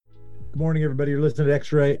Good morning, everybody. You're listening to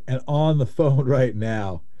X-Ray and on the phone right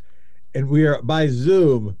now. And we are by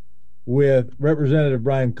Zoom with Representative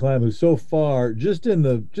Brian Clem, who so far, just in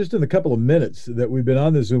the couple of minutes that we've been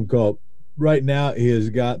on this Zoom call, right now he has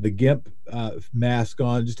got the GIMP mask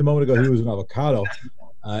on. Just a moment ago, he was an avocado.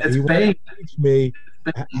 It's He wanted Bane. to teach me.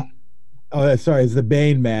 Oh, sorry, it's the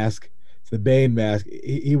Bane mask. It's the Bane mask.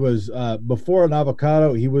 He was before an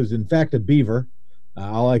avocado. He was in fact a beaver.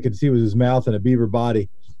 All I could see was his mouth and a beaver body.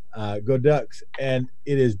 Go Ducks! And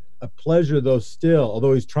it is a pleasure, though. Still,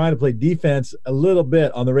 although he's trying to play defense a little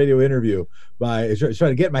bit on the radio interview by trying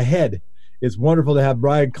to get in my head. It's wonderful to have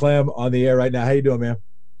Brian Clem on the air right now. How you doing, man?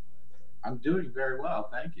 I'm doing very well,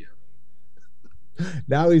 thank you.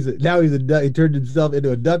 Now he's a duck. He turned himself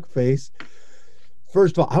into a duck face.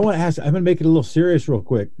 First of all, I want to ask. I'm going to make it a little serious, real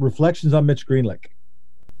quick. Reflections on Mitch Greenlick.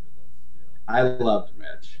 I loved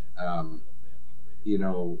Mitch.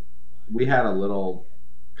 We had a little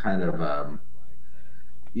kind of,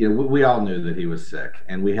 we all knew that he was sick,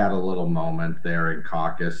 and we had a little moment there in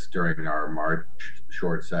caucus during our March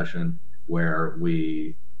short session where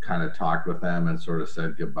we kind of talked with him and sort of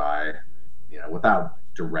said goodbye, without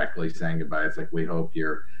directly saying goodbye. It's like, we hope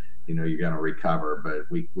you're going to recover, but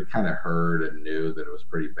we kind of heard and knew that it was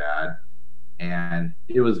pretty bad. And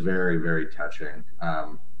it was very, very touching.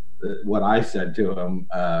 What I said to him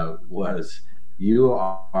was, you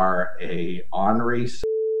are a ornery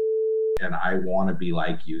and I want to be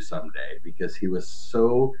like you someday, because he was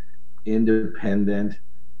so independent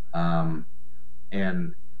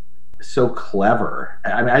and so clever.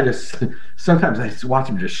 I mean, sometimes I just watch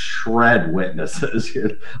him just shred witnesses.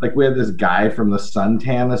 Like, we had this guy from the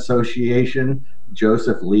Suntan Association,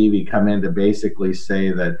 Joseph Levy, come in to basically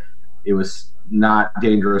say that it was not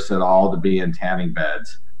dangerous at all to be in tanning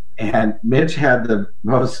beds. And Mitch had the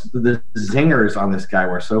zingers on this guy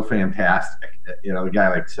were so fantastic. The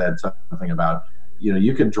guy said something about,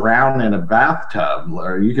 you could drown in a bathtub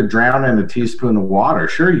or you could drown in a teaspoon of water.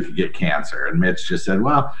 Sure, you could get cancer. And Mitch just said,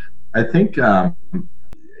 well, I think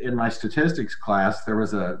in my statistics class, there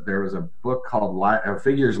was a book called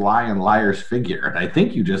Figures Lie and Liars Figure. And I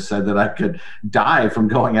think you just said that I could die from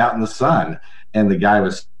going out in the sun. And the guy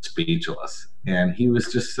was speechless. And he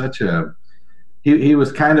was just he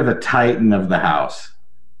was kind of a titan of the house.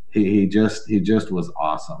 He just was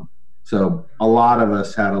awesome. So a lot of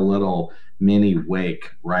us had a little mini wake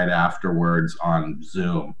right afterwards on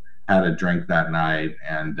Zoom, had a drink that night,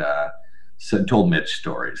 and told Mitch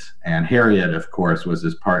stories. And Harriet, of course, was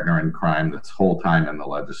his partner in crime this whole time in the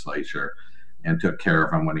legislature, and took care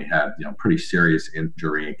of him when he had pretty serious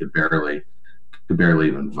injury and could barely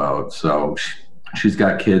even vote. So she's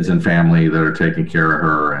got kids and family that are taking care of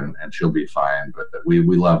her, and she'll be fine. But we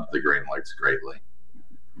loved the Greenlicks greatly.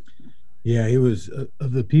 Yeah, he was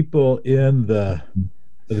of the people in the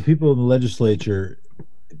legislature,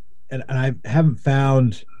 and I haven't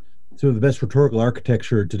found sort of the best rhetorical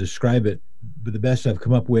architecture to describe it, but the best I've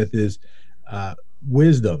come up with is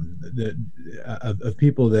wisdom of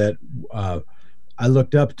people that I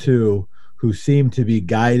looked up to, who seemed to be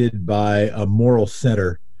guided by a moral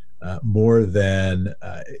center more than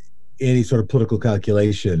any sort of political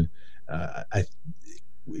calculation.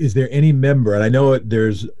 Is there any member, and I know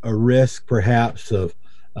there's a risk perhaps of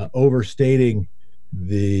overstating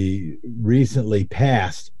the recently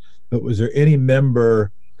passed, but was there any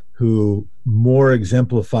member who more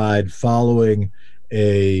exemplified following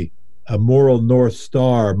a moral North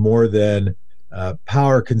Star more than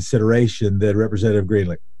power consideration than Representative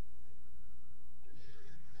Greenlick?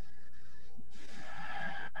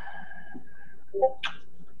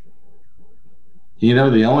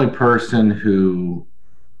 The only person who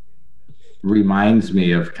reminds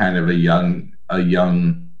me of kind of a young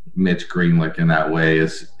Mitch Greenlick in that way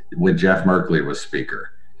is when Jeff Merkley was Speaker.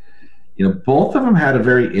 Both of them had a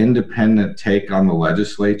very independent take on the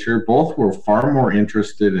legislature. Both were far more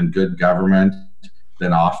interested in good government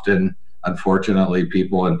than often, unfortunately,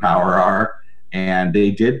 people in power are. And they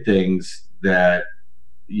did things that,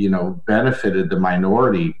 benefited the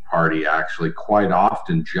minority party actually quite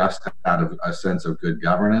often, just out of a sense of good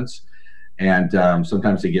governance. And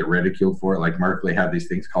sometimes they get ridiculed for it. Like Merkley had these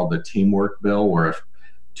things called the teamwork bill, where if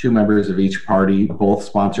two members of each party both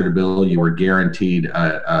sponsored a bill, you were guaranteed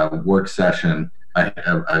a work session,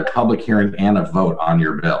 a public hearing, and a vote on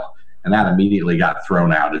your bill. And that immediately got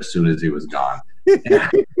thrown out as soon as he was gone.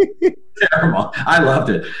 Terrible. I loved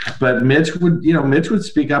it. But Mitch would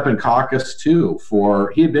speak up in caucus too.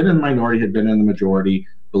 He had been in the minority, had been in the majority,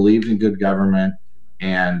 believed in good government,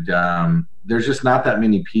 and there's just not that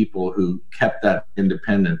many people who kept that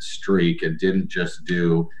independent streak and didn't just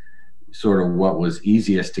do sort of what was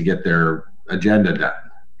easiest to get their agenda done.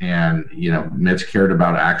 And, Mitch cared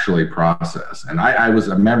about actually process. And I was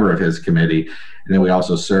a member of his committee. And then we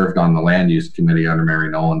also served on the land use committee under Mary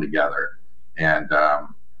Nolan together. And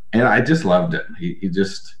I just loved it.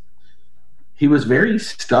 He was very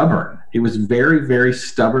stubborn. He was very, very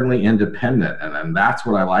stubbornly independent. And that's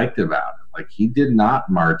what I liked about it. Like, he did not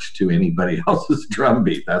march to anybody else's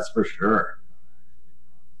drumbeat. That's for sure.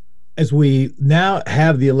 As we now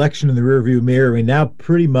have the election in the rearview mirror, we now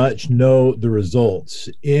pretty much know the results.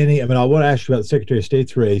 I want to ask you about the Secretary of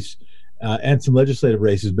State's race and some legislative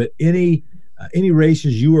races, but any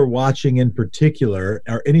races you were watching in particular,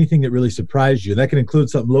 or anything that really surprised you? And that can include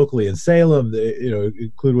something locally in Salem,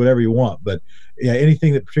 include whatever you want, but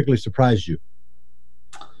anything that particularly surprised you?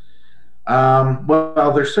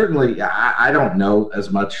 Well, there's certainly, I don't know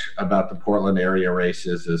as much about the Portland area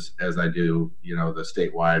races as I do, the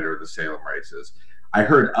statewide or the Salem races. I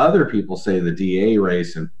heard other people say the DA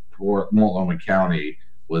race in Multnomah County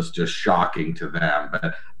was just shocking to them,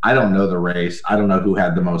 but I don't know the race. I don't know who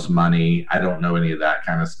had the most money. I don't know any of that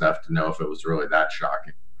kind of stuff to know if it was really that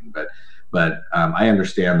shocking, but I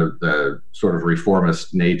understand the sort of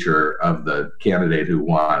reformist nature of the candidate who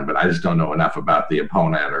won, but I just don't know enough about the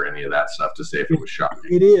opponent or any of that stuff to say if it was shocking.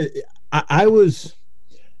 It is.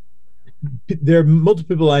 There are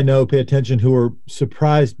multiple people I know pay attention who are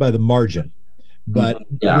surprised by the margin, but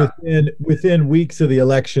within weeks of the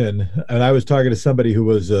election, and I was talking to somebody who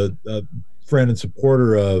was a friend and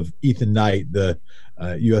supporter of Ethan Knight, the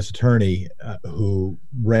U.S. attorney who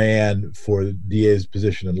ran for the DA's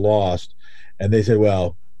position and lost. And they said,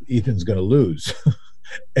 well, Ethan's going to lose.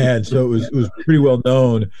 And so it was pretty well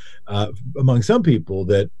known among some people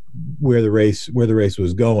that where the race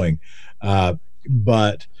was going.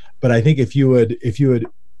 But I think if you had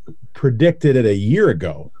predicted it a year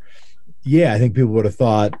ago, I think people would have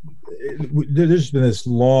thought there's been this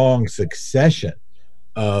long succession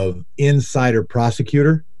of insider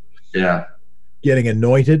prosecutor getting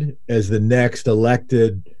anointed as the next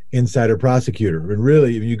elected insider prosecutor. And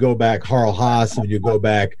really, if you go back, Harl Haas, and you go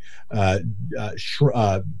back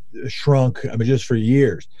Shrunk, just for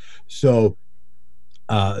years. So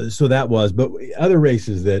that was, but other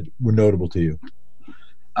races that were notable to you?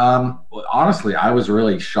 Honestly, I was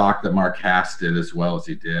really shocked that Mark Hass did as well as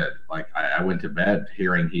he did. Like, I went to bed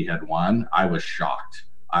hearing he had won. I was shocked.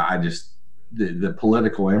 The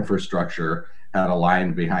political infrastructure had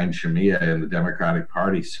aligned behind Shamia in the Democratic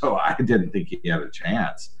Party, so I didn't think he had a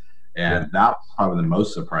chance. And that was probably the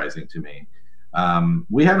most surprising to me.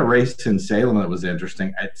 We had a race in Salem that was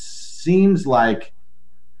interesting. It seems like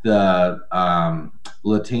the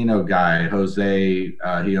Latino guy, Jose,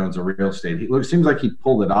 he owns a real estate. It seems like he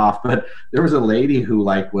pulled it off, but there was a lady who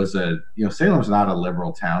was Salem's not a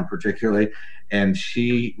liberal town particularly, and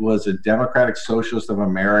she was a Democratic Socialist of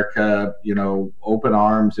America, open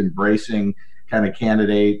arms, embracing kind of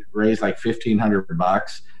candidate, raised like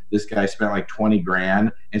 $1,500. This guy spent like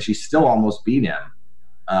 $20,000, and she still almost beat him.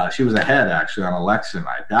 She was ahead actually on election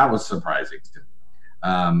night. That was surprising to me.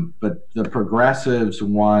 But the progressives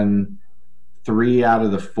won 3 out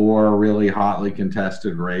of the 4 really hotly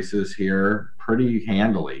contested races here pretty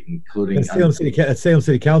handily, including Salem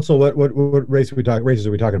City Council. What races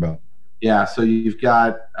are we talking about? Yeah, so you've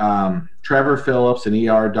got Trevor Phillips, an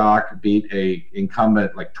ER doc, beat a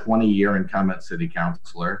incumbent, like 20-year incumbent city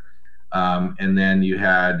councilor. And then you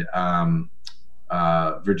had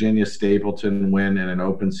Virginia Stapleton win in an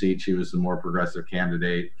open seat. She was the more progressive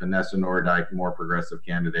candidate. Vanessa Nordyke, more progressive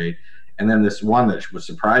candidate. And then this one that was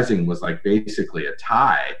surprising was like basically a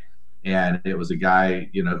tie. And it was a guy,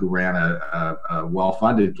 who ran a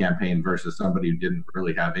well-funded campaign versus somebody who didn't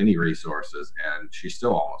really have any resources. And she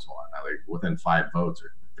still almost won, like within 5 votes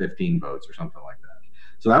or 15 votes or something like that.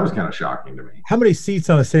 So that was kind of shocking to me. How many seats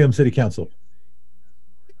on the Salem City Council?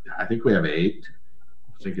 I think we have 8.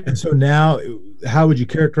 And so now, how would you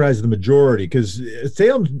characterize the majority? Because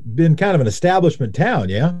Salem's been kind of an establishment town,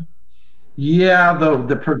 yeah? Yeah,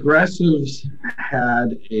 the progressives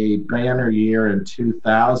had a banner year in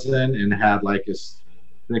 2000 and had like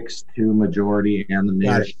a 6-2 majority and the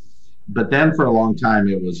mayor. But then for a long time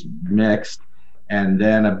it was mixed. And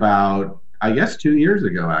then about, I guess 2 years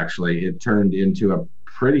ago, actually, it turned into a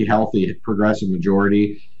pretty healthy progressive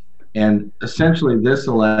majority. And essentially this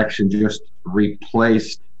election just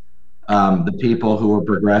replaced the people who were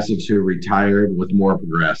progressives who retired with more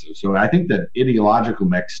progressives. So I think that ideological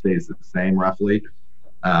mix stays the same roughly.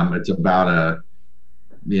 It's about a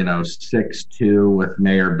 6-2 with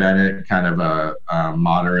Mayor Bennett, kind of a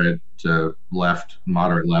moderate left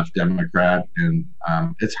Democrat. And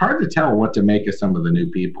it's hard to tell what to make of some of the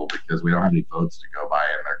new people because we don't have any votes to go by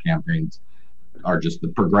and our campaigns are just the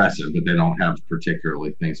progressive, but they don't have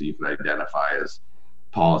particularly things that you could identify as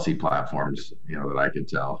policy platforms, that I could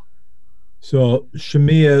tell. So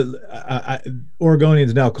Shemia,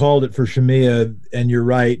 Oregonians now called it for Shemia, and you're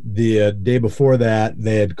right. The day before that,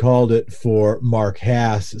 they had called it for Mark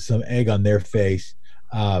Hass, some egg on their face.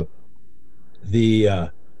 What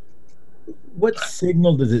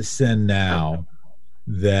signal does it send now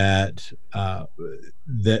that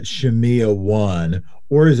that Shemia won,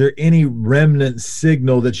 or is there any remnant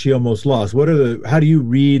signal that she almost lost? How do you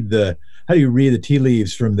read the tea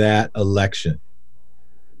leaves from that election?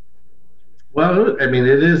 Well, I mean,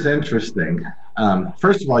 it is interesting.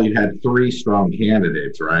 First of all, you had three strong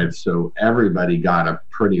candidates, right? So everybody got a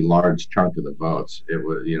pretty large chunk of the votes. It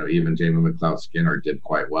was, even Jamie McLeod Skinner did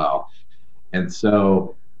quite well. And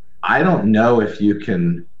so I don't know if you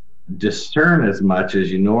can discern as much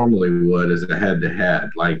as you normally would as a head-to-head.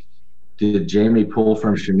 Like, did Jamie pull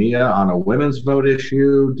from Shemia on a women's vote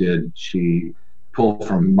issue? Did she pull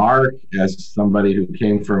from Mark as somebody who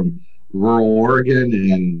came from rural Oregon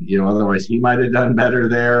and, otherwise he might have done better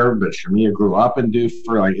there, but Shemia grew up in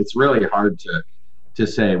Dufur? Like, it's really hard to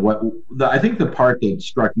say. I think the part that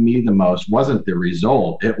struck me the most wasn't the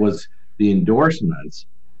result, it was the endorsements.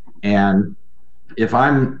 And if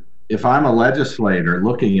I'm a legislator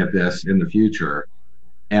looking at this in the future,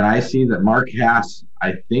 and I see that Mark Hass,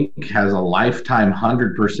 I think, has a lifetime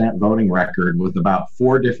 100% voting record with about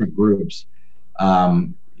 4 different groups,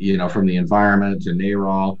 from the environment to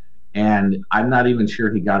NARAL, and I'm not even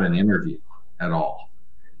sure he got an interview at all.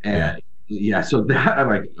 And so that, I'm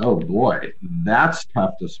like, oh boy, that's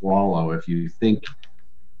tough to swallow if you think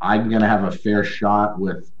I'm going to have a fair shot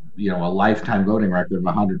with, a lifetime voting record of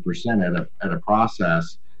 100% at a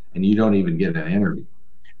process, and you don't even get an interview.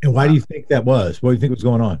 And why do you think that was? What do you think was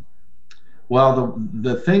going on? Well,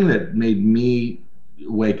 the thing that made me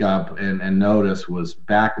wake up and notice was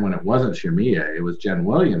back when it wasn't Shemia, it was Jen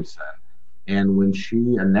Williamson. And when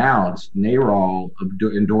she announced, NARAL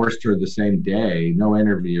endorsed her the same day, no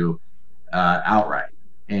interview, outright.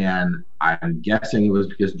 And I'm guessing it was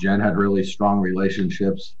because Jen had really strong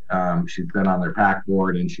relationships. She'd been on their PAC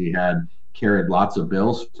board, and she had carried lots of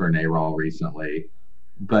bills for NARAL recently.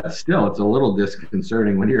 But still, it's a little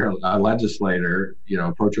disconcerting when you're a legislator,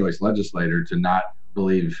 pro-choice legislator, to not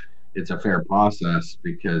believe it's a fair process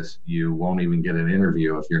because you won't even get an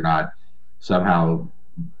interview if you're not somehow,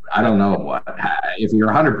 I don't know what. If you're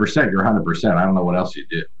 100%, you're 100%. I don't know what else you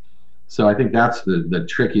do. So I think that's the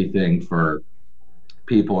tricky thing for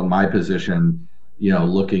people in my position,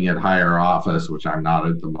 looking at higher office, which I'm not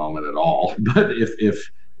at the moment at all. But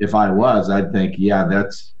if I was, I'd think,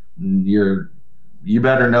 you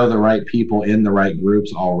better know the right people in the right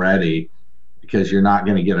groups already, because you're not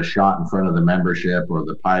going to get a shot in front of the membership or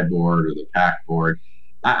the PI board or the PAC board.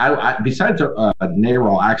 I besides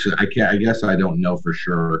NARAL, actually, I guess I don't know for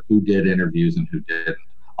sure who did interviews and who didn't.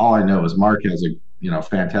 All I know is Mark has a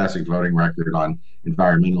fantastic voting record on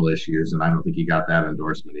environmental issues, and I don't think he got that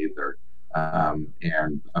endorsement either.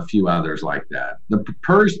 And a few others like that. The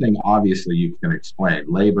PERS thing, obviously, you can explain.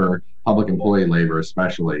 Labor, public employee labor,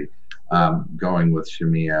 especially, going with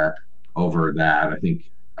Shemia over that. I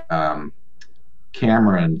think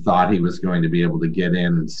Cameron thought he was going to be able to get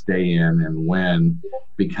in and stay in and win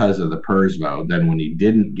because of the PERS vote. Then when he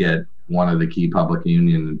didn't get one of the key public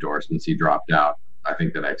union endorsements, he dropped out, I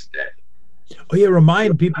think, the next day. Oh yeah,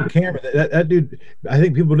 remind people, Cameron, that dude, I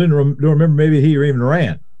think people don't remember maybe he even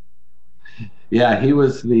ran. Yeah, he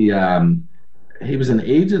was an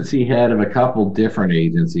agency head of a couple different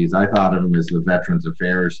agencies. I thought of him as the Veterans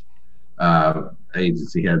Affairs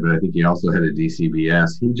agency head, but I think he also had a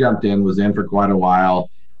DCBS. He jumped in, was in for quite a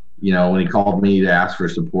while. When he called me to ask for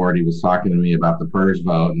support, he was talking to me about the PERS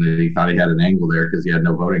vote, and he thought he had an angle there because he had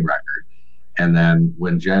no voting record. And then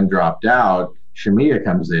when Jen dropped out, Shemia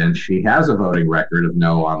comes in. She has a voting record of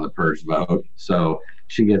no on the PERS vote, so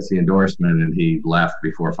she gets the endorsement, and he left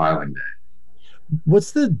before filing day.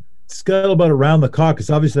 What's the scuttlebutt around the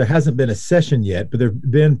caucus? Obviously, there hasn't been a session yet, but there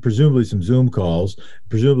have been presumably some Zoom calls.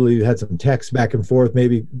 Presumably, you had some texts back and forth,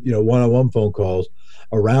 maybe one-on-one phone calls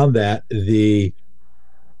around that. Do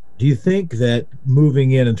you think that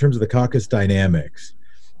moving in terms of the caucus dynamics,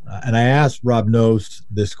 and I asked Rob Noce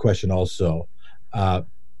this question also,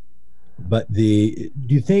 but do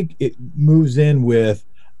you think it moves in with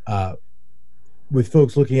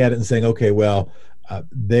folks looking at it and saying, okay, well,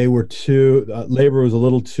 they were labor was a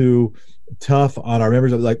little too tough on our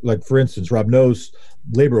members. Like for instance, Rob Noce,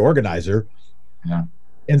 labor organizer,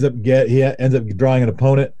 ends up drawing an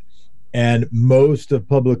opponent, and most of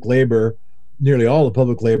public labor, nearly all of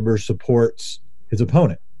public labor, supports his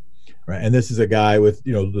opponent, right? And this is a guy with,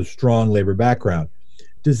 the strong labor background.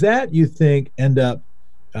 Does that, you think, end up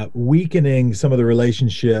weakening some of the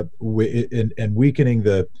relationship and weakening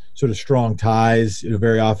the sort of strong ties?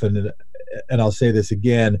 Very often, and I'll say this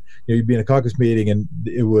again, you'd be in a caucus meeting and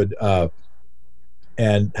it would,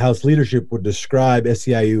 and House leadership would describe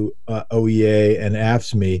SEIU, OEA, and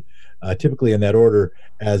AFSCME, typically in that order,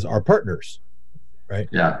 as our partners, right?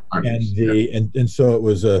 Yeah. And so it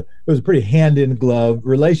was a pretty hand in glove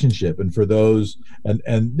relationship. And for those,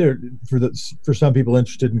 and there for some people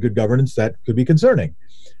interested in good governance, that could be concerning.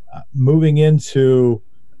 Moving into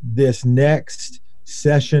this next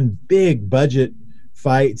session, big budget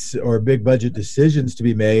fights or big budget decisions to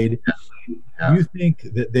be made. Do you think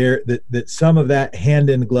that that some of that hand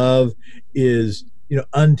in glove is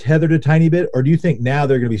untethered a tiny bit, or do you think now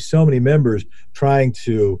there are going to be so many members trying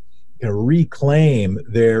to reclaim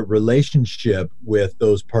their relationship with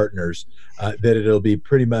those partners that it'll be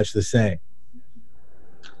pretty much the same?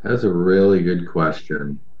 That's a really good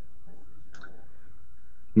question.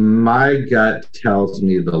 My gut tells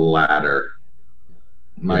me the latter.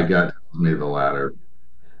 Gut tells me the latter.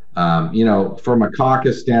 From a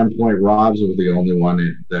caucus standpoint, Rob's was the only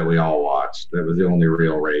one that we all watched. That was the only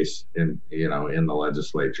real race in the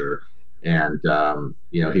legislature. And,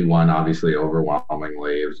 he won obviously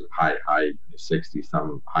overwhelmingly. It was high 60s,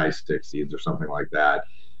 some high 60s or something like that.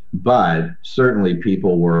 But certainly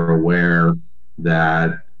people were aware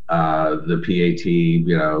that the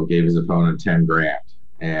PAT, gave his opponent 10 grand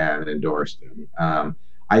and endorsed him.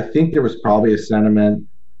 I think there was probably a sentiment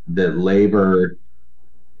that Labor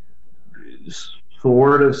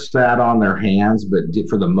sort of sat on their hands, but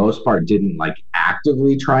for the most part didn't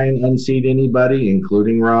actively try and unseat anybody,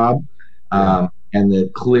 including Rob. And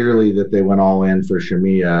that clearly that they went all in for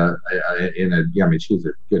Shemia she's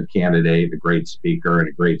a good candidate, a great speaker, and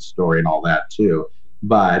a great story and all that too.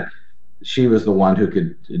 But she was the one who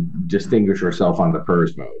could distinguish herself on the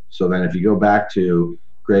PERS vote. So then if you go back to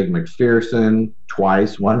Greg McPherson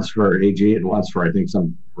twice, once for AG and once for, I think,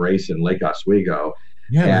 some race in Lake Oswego.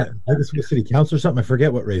 Yeah, I guess it was city council or something. I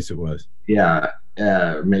forget what race it was. Yeah,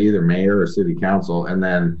 either mayor or city council. And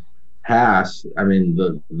then Haas, and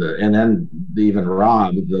then even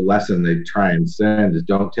Rob, the lesson they try and send is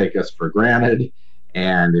don't take us for granted.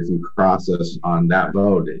 And if you cross us on that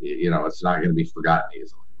vote, it's not going to be forgotten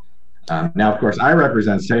easily. Now, of course, I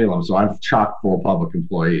represent Salem, so I'm chock full of public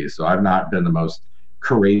employees. So I've not been the most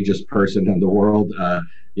courageous person in the world,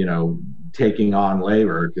 taking on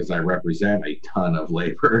labor, because I represent a ton of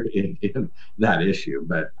labor in that issue.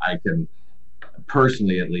 But I can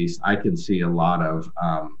personally, at least, I can see a lot of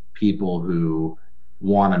people who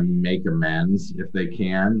want to make amends if they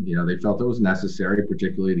can. They felt it was necessary,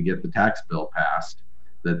 particularly to get the tax bill passed,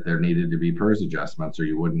 that there needed to be PERS adjustments, or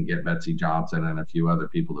you wouldn't get Betsy Johnson and a few other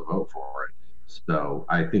people to vote for it. So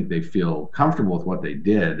I think they feel comfortable with what they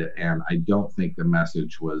did, and I don't think the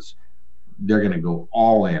message was they're going to go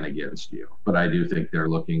all in against you. But I do think they're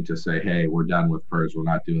looking to say, hey, we're done with PERS. We're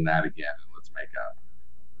not doing that again, and let's make up.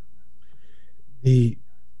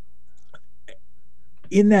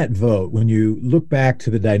 In that vote, when you look back to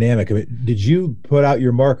the dynamic, did you put out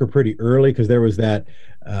your marker pretty early? Because there was that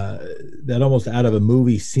almost out of a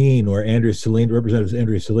movie scene where Representative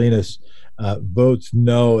Andrea Salinas votes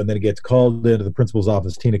no, and then it gets called into the principal's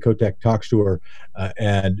office. Tina Kotek talks to her,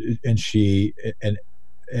 and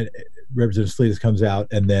Representative Salinas comes out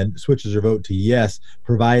and then switches her vote to yes,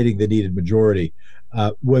 providing the needed majority.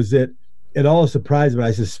 Was it at all a surprise? But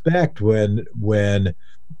I suspect when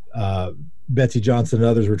Betsy Johnson and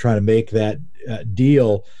others were trying to make that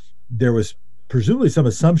deal, there was presumably some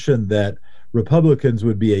assumption that Republicans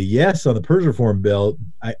would be a yes on the PERS reform bill.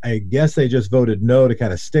 I guess they just voted no to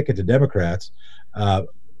kind of stick it to Democrats.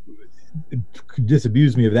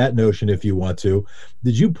 Disabuse me of that notion if you want to.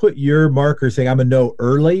 Did you put your marker saying I'm a no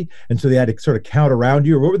early, and so they had to sort of count around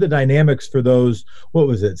you, or what were the dynamics for those? What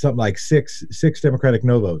was it? Something like six Democratic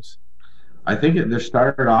no votes. I think there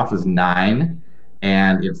started off as 9,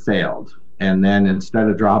 and it failed. And then instead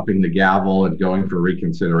of dropping the gavel and going for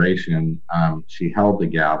reconsideration, she held the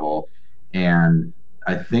gavel. And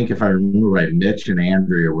I think, if I remember right, Mitch and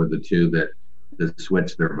Andrea were the two that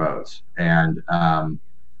switched their votes. And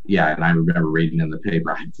and I remember reading in the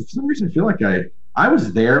paper. For some reason, I feel like I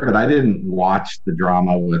was there, but I didn't watch the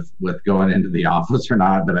drama with going into the office or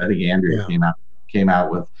not. But I think Andrea came out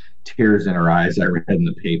with tears in her eyes. I read in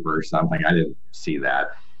the paper or something. I didn't see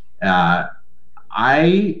that.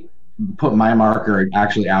 I put my marker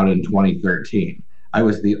actually out in 2013. I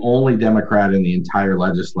was the only Democrat in the entire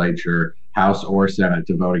legislature, House or Senate,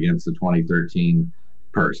 to vote against the 2013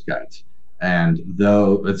 PERS cuts. And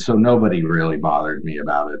so nobody really bothered me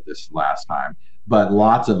about it this last time, but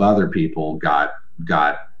lots of other people got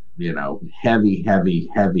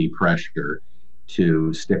heavy pressure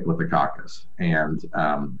to stick with the caucus, and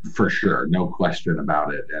for sure, no question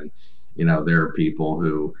about it. And there are people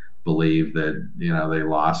who believe that they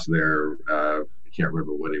lost their I can't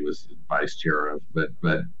remember what he was vice chair of,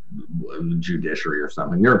 but judiciary or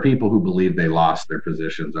something. There are people who believe they lost their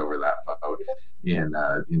positions over that vote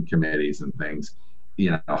in committees and things.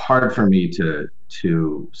 Hard for me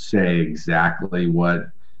to say exactly what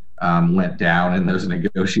went down in those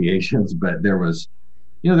negotiations, but there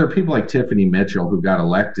are people like Tiffany Mitchell who got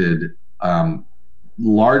elected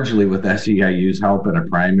largely with SEIU's help in a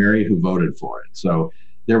primary who voted for it. So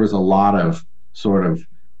there was a lot of sort of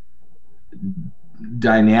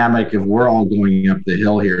dynamic of we're all going up the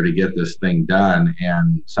hill here to get this thing done,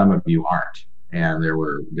 and some of you aren't. And there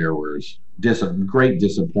was great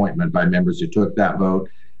disappointment by members who took that vote,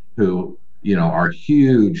 who are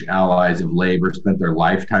huge allies of labor, spent their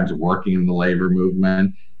lifetimes working in the labor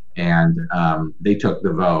movement, and they took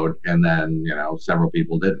the vote, and then several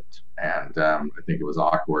people didn't, and I think it was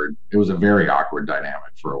awkward. It was a very awkward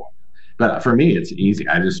dynamic for a while. But for me, it's easy.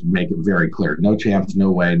 I just make it very clear. No chance,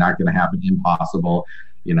 no way, not going to happen, impossible.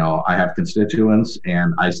 I have constituents,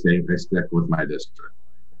 and I stick with my district.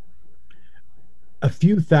 A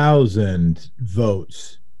few thousand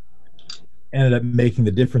votes ended up making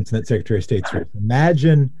the difference in that Secretary of State's race.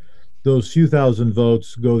 Imagine those few thousand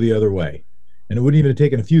votes go the other way. And it wouldn't even have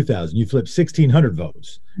taken a few thousand. You flip 1,600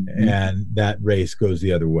 votes, and that race goes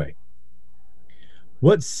the other way.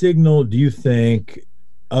 What signal do you think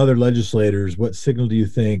other legislators, what signal do you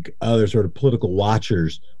think other sort of political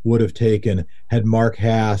watchers would have taken had Mark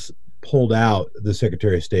Hass pulled out the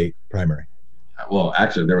Secretary of State primary? Well,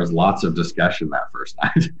 actually, there was lots of discussion that first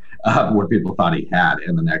night where people thought he had,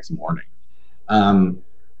 and the next morning.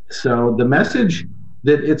 So the message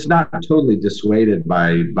that it's not totally dissuaded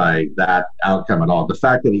by that outcome at all. The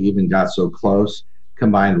fact that he even got so close,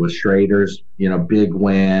 combined with Schrader's, big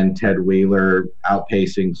win, Ted Wheeler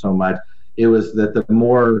outpacing so much, it was that the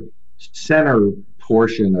more center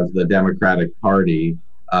portion of the Democratic Party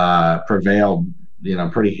prevailed,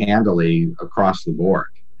 pretty handily across the board.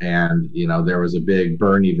 And, there was a big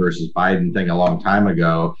Bernie versus Biden thing a long time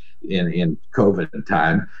ago in COVID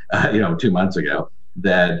time, 2 months ago,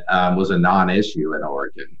 that was a non-issue in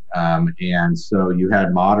Oregon. And so you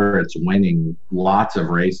had moderates winning lots of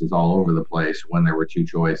races all over the place when there were two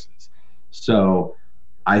choices. So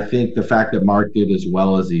I think the fact that Mark did as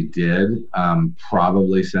well as he did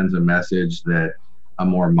probably sends a message that a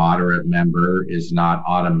more moderate member is not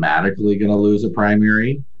automatically going to lose a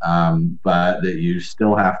primary, but that you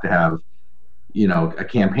still have to have, a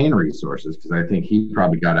campaign resources, because I think he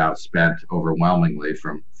probably got outspent overwhelmingly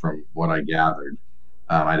from what I gathered.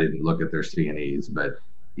 I didn't look at their C&Es, but,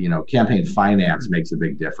 campaign finance makes a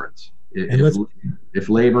big difference. If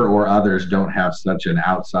labor or others don't have such an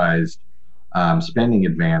outsized spending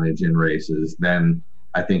advantage in races, then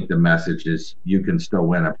I think the message is you can still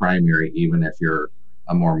win a primary even if you're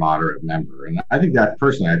a more moderate member. And I think that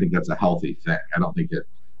personally, I think that's a healthy thing. I don't think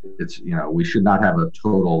it's we should not have a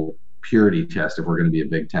total purity test if we're going to be a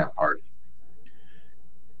big tent party.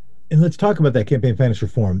 And let's talk about that campaign finance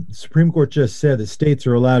reform. The Supreme Court just said that states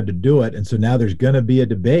are allowed to do it. And so now there's going to be a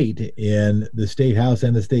debate in the state House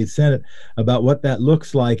and the state Senate about what that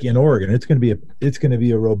looks like in Oregon. It's going to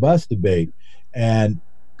be a robust debate. And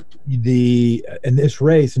in this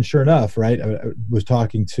race, and sure enough, right, I was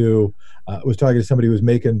talking to somebody who was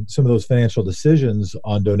making some of those financial decisions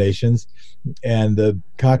on donations, and the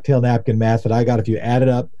cocktail napkin math that I got, if you add it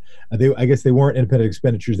up, I guess they weren't independent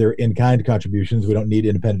expenditures. They were in-kind contributions. We don't need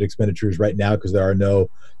independent expenditures right now because there are no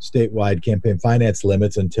statewide campaign finance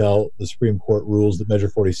limits until the Supreme Court rules that Measure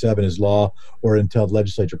 47 is law, or until the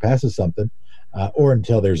legislature passes something, or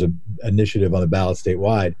until there's an initiative on the ballot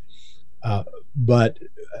statewide. But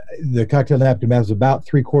the cocktail napkin math was about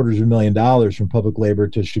 $750,000 from public labor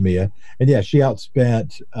to Shemia. And yeah, she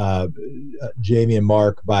outspent Jamie and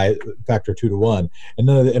Mark by a factor 2 to 1.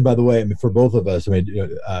 And by the way, I mean, for both of us, I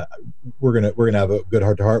mean, we're gonna have a good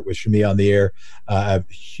heart-to-heart with Shemia on the air. I have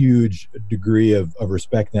a huge degree of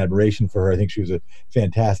respect and admiration for her. I think she was a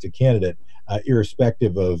fantastic candidate,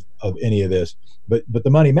 irrespective of any of this. But the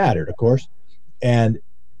money mattered, of course. And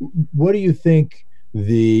what do you think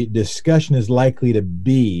the discussion is likely to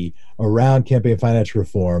be around campaign finance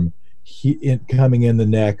reform coming in the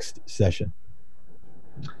next session?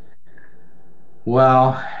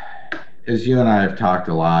 Well, as you and I have talked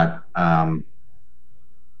a lot,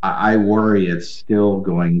 I worry it's still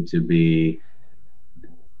going to be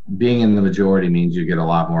being in the majority means you get a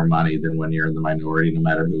lot more money than when you're in the minority, no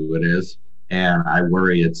matter who it is. And I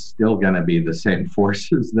worry it's still going to be the same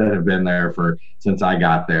forces that have been there since I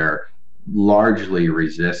got there, largely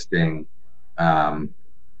resisting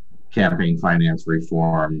campaign finance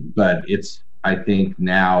reform. But it's, I think,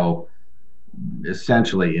 now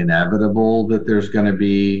essentially inevitable that there's going to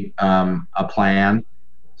be a plan.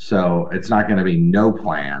 So it's not going to be no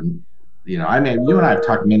plan. You know, I mean, you and I have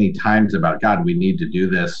talked many times about, God, we need to do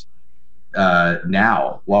this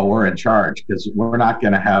now while we're in charge, because we're not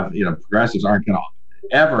going to have, progressives aren't going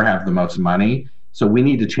to ever have the most money. So we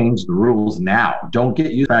need to change the rules now. Don't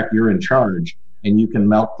get used to the fact you're in charge and you can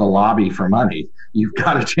melt the lobby for money. You've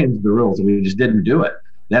got to change the rules. And we just didn't do it.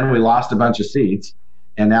 Then we lost a bunch of seats,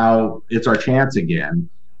 and now it's our chance again.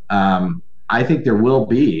 I think there will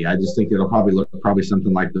be. I just think it'll probably look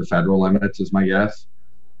something like the federal limits is my guess.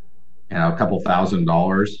 A couple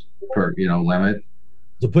 $1,000s per limit.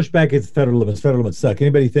 The pushback against federal limits suck.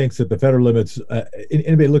 Anybody thinks that the federal limits,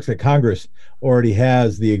 anybody looks at Congress already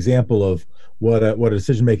has the example of what a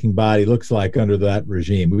decision-making body looks like under that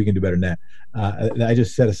regime. We can do better than that. I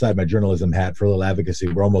just set aside my journalism hat for a little advocacy.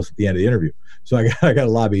 We're almost at the end of the interview, so I got to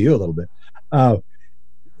lobby you a little bit.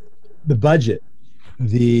 The budget,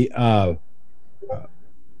 the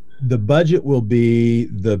budget will be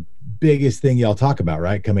the biggest thing y'all talk about,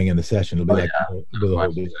 right? Coming in the session, it'll be the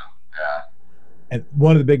whole deal. Yeah. And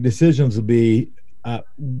one of the big decisions will be,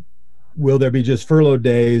 will there be just furlough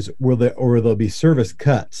days? Or will there be service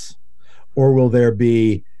cuts? Or will there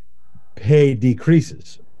be pay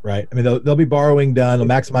decreases, right? I mean, they'll be borrowing done. They'll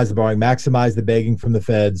maximize the borrowing, maximize the begging from the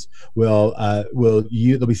feds. There'll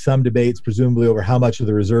be some debates, presumably, over how much of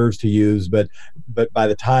the reserves to use. But by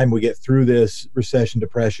the time we get through this recession,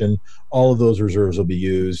 depression, all of those reserves will be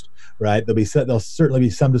used, right? There'll certainly be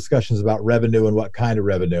some discussions about revenue and what kind of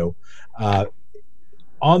revenue.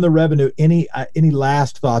 On the revenue, any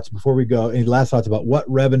last thoughts before we go? Any last thoughts about what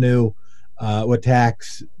revenue, what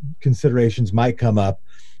tax considerations might come up?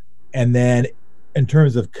 And then in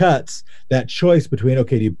terms of cuts, that choice between,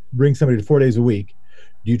 okay, do you bring somebody to 4 days a week?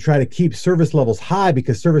 Do you try to keep service levels high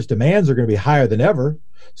because service demands are going to be higher than ever?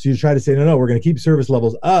 So you try to say, no, we're going to keep service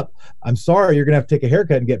levels up. I'm sorry, you're going to have to take a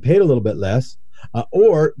haircut and get paid a little bit less,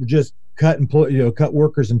 or just cut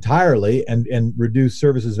workers entirely and reduce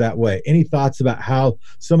services that way. Any thoughts about how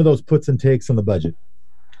some of those puts and takes on the budget?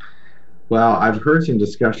 Well, I've heard some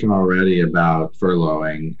discussion already about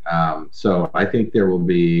furloughing. So I think there will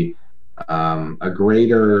be a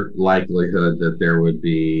greater likelihood that there would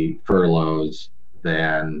be furloughs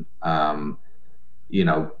than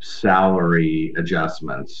salary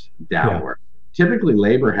adjustments downward. Yeah. Typically,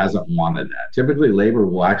 labor hasn't wanted that. Typically, labor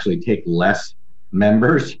will actually take less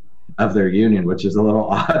members of their union, which is a little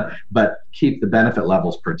odd, but keep the benefit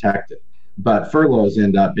levels protected. But furloughs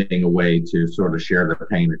end up being a way to sort of share the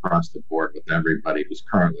pain across the board with everybody who's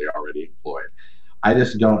currently already employed. I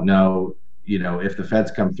just don't know, if the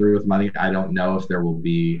feds come through with money, I don't know if there will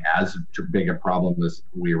be as big a problem as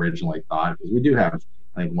we originally thought, because we do have,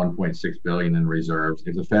 I think, $1.6 billion in reserves.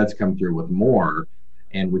 If the feds come through with more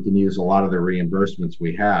and we can use a lot of the reimbursements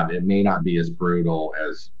we have, it may not be as brutal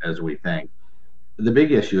as we think. The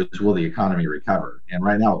big issue is, will the economy recover? And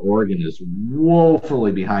right now, Oregon is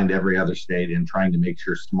woefully behind every other state in trying to make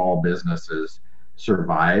sure small businesses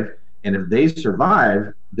survive. And if they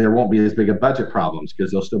survive, there won't be as big of budget problems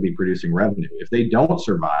because they'll still be producing revenue. If they don't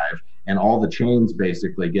survive and all the chains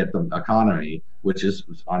basically get the economy, which is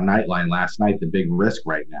on Nightline last night, the big risk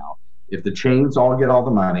right now, if the chains all get all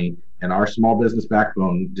the money and our small business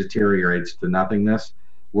backbone deteriorates to nothingness,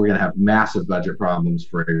 we're going to have massive budget problems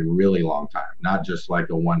for a really long time, not just like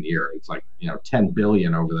a 1 year. It's like, $10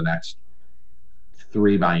 billion over the next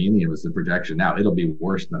 3 biennium is the projection. Now it'll be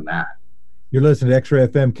worse than that. You're listening to X-Ray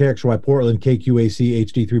FM, KXRY Portland, KQAC,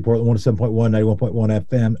 HD3 Portland, 107.1, 91.1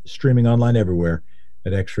 FM, streaming online everywhere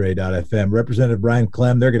at xray.fm. Representative Brian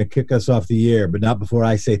Clem, they're going to kick us off the air, but not before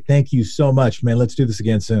I say thank you so much, man. Let's do this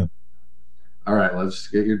again soon. All right, let's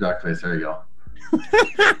get your duck face. There you go.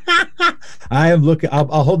 I am looking.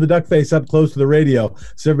 I'll hold the duck face up close to the radio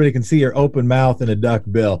so everybody can see your open mouth and a duck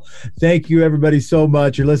bill. Thank you, everybody, so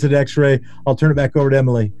much. You're listening to X-Ray. I'll turn it back over to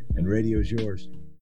Emily, and radio is yours.